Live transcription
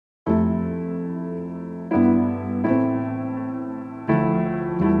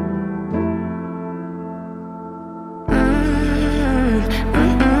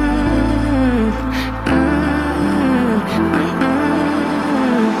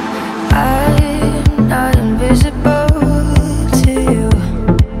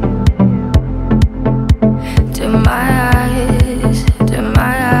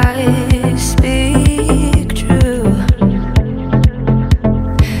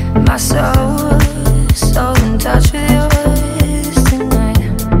My soul so in touch with yours tonight.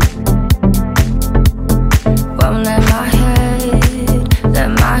 Won't let my head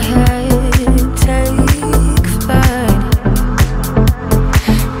take flight.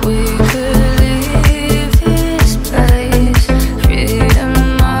 We could leave this place, freedom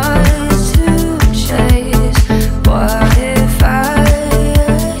ours to chase. What if I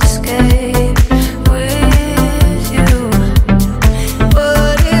escape with you?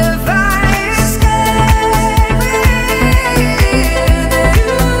 What if I escape with you?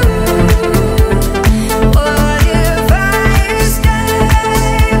 What if I escape with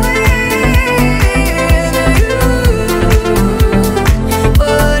you?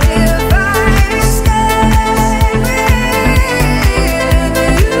 What if I escape with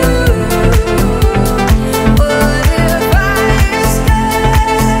you? What if I escape with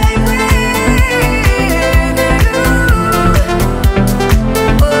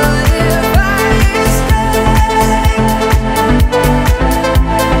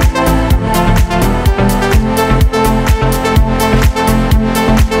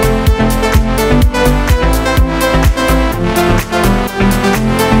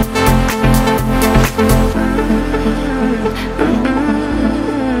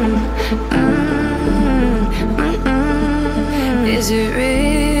Is it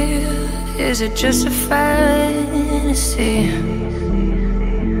real? Is it just a fantasy?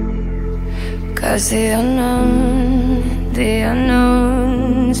 'Cause the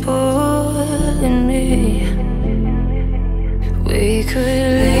unknown's pulling me. We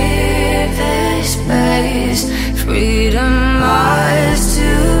could leave this place, freedom.